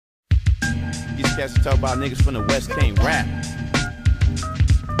These cats talk about niggas from the West can't rap.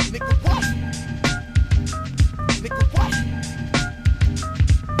 Nigga what? Nigga what?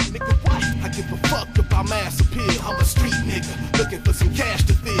 Nigga what? I give a fuck about mass appeal. I'm a street nigga looking for some cash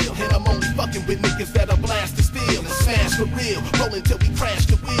to fill, and I'm only fucking with niggas that'll blast to steal and smash for real. Rollin' till we crash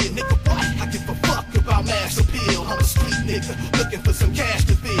the wheel. Nigga what? I give a fuck about mass appeal. I'm a street nigga looking for some cash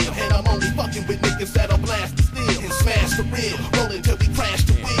to fill, and I'm only fucking with niggas that'll blast to steal and smash for real. Rollin' till we crash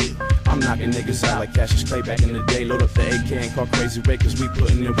the wheel. I'm knocking niggas out like Cassius Clay back in the day. Load up the AK and call Crazy Ray, cause we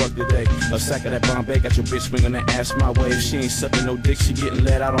putting in work today. A sack of that Bombay got your bitch swinging that ass my way. If she ain't sucking no dick, she getting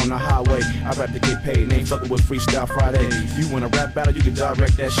let out on the highway. I rap to get paid and ain't fucking with Freestyle Friday. You want a rap battle, you can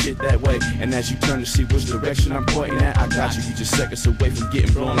direct that shit that way. And as you turn to see which direction I'm pointing at, I got you. You just seconds away from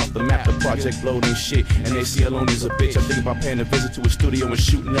getting blown off the map. The project blowed ain't shit, and AC alone is a bitch. I think about paying a visit to a studio and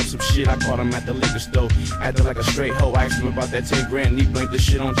shooting up some shit. I caught him at the liquor store, acting like a straight hoe. I asked him about that 10 grand, and he blanked the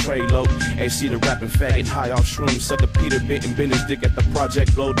shit on Trey Low. AC the rapping faggot, high off shrooms. Suck a Peter bit and bend his dick at the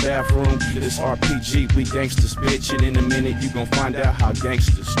project blow bathroom. This RPG, we gangsters, bitch. And in a minute, you gon' find out how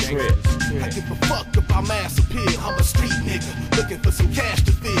gangsters trip. I give a fuck about mass appeal. I'm a street nigga looking for some cash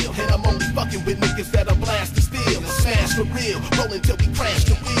to fill, and I'm only fucking with niggas that'll blast to steal and smash for real. Rollin' till we crash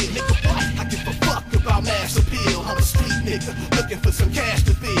the wheel. Nigga what? I give a fuck about mass appeal. I'm a street nigga looking for some cash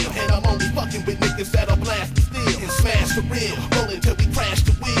to fill, and I'm only fucking with niggas that'll blast to steal and smash for real. Rollin' till we crash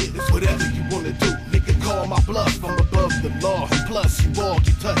the wheel. It's whatever you wanna do, nigga. Call my bluff. I'm above the law. Plus, you all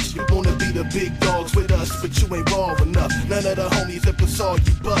get touched. You wanna be the big dogs with us, but you ain't raw enough. None of the homies ever saw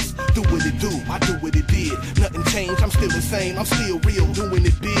you bust. Do what it do, I do what it did. Nothing changed, I'm still the same. I'm still real, doing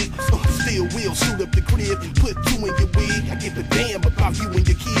it big. Still will shoot up the crib, put two in your wig. I give a damn about you and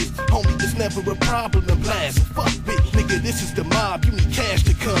your kids. Homie, there's never a problem to blast. Fuck me, nigga, this is the mob. You need cash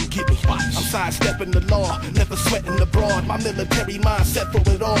to come get me. I'm sidestepping the law, never sweating the broad. My military mindset for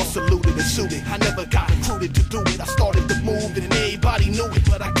it all. Saluted and suited. I never got recruited to do it. I started the move and everybody knew it,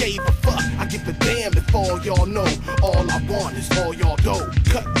 but I gave a fuck. I give a damn if all y'all know. All I want is all y'all dough.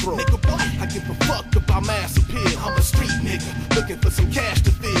 Cutthroat, nigga, what? I give a fuck about mass appeal. I'm a street nigga looking for some cash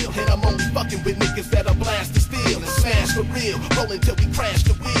to fill, and I'm only fucking with niggas that'll blast to steal and smash for real. Rollin' till we crash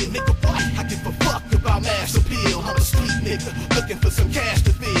the wheel. Nigga, what? I give a fuck about mass appeal. I'm a street nigga looking for some cash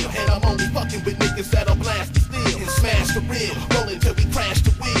to fill, and I'm only fucking with niggas that'll blast to steal and smash for real. Rollin' till we crash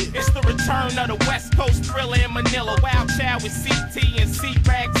the wheel. It's the return of the West Coast Thriller in Manila. Wild Child with CT and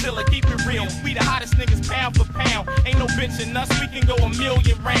C-Ragzilla. Keep it real, we the hottest niggas pound for pound. Ain't no bitchin' us, we can go a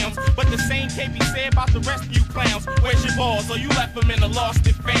million rounds. But the same can't be said about the rest of you clowns. Where's your balls? Or you left them in the lost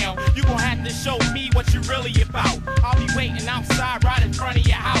and found. You gon' have to show me what you really about. I'll be waiting outside right in front of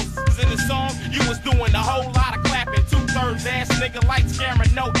your house. Cause in the song, you was doing a whole lot of clapping. 2/3 ass nigga, lights, camera,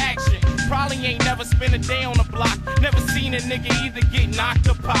 no action. Probably ain't never spent a day on the block. Never seen a nigga either get knocked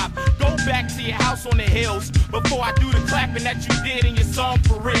or pop. Go back to your house on the hills before I do the clapping that you did in your song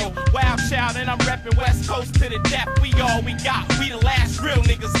for real. Wild Child and I'm reppin' West Coast to the death. We all we got. We the last real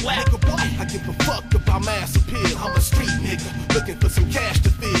niggas left. Nigga, what? I give a fuck about mass appeal. I'm a street nigga looking for some cash to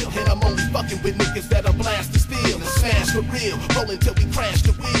fill, and I'm only fucking with niggas that'll blast to steal and smash for real. Rollin' till we crash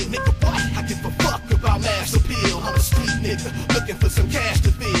the wheel. Nigga, what? I give a fuck about mass appeal. I'm a street nigga looking for some cash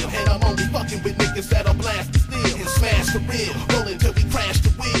to fill, and I'm only fucking with niggas that'll blast to steal and smash for real. Rollin' till we crash the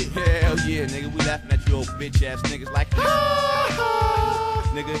wheel. Hell yeah, nigga, we laughing at you old bitch ass niggas like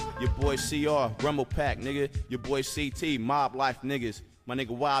nigga, your boy CR, Rumble Pack, nigga, your boy CT, Mob Life niggas, my nigga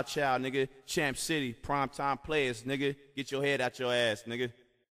Wild Child, nigga, Champ City, Primetime Players, nigga, get your head out your ass, nigga.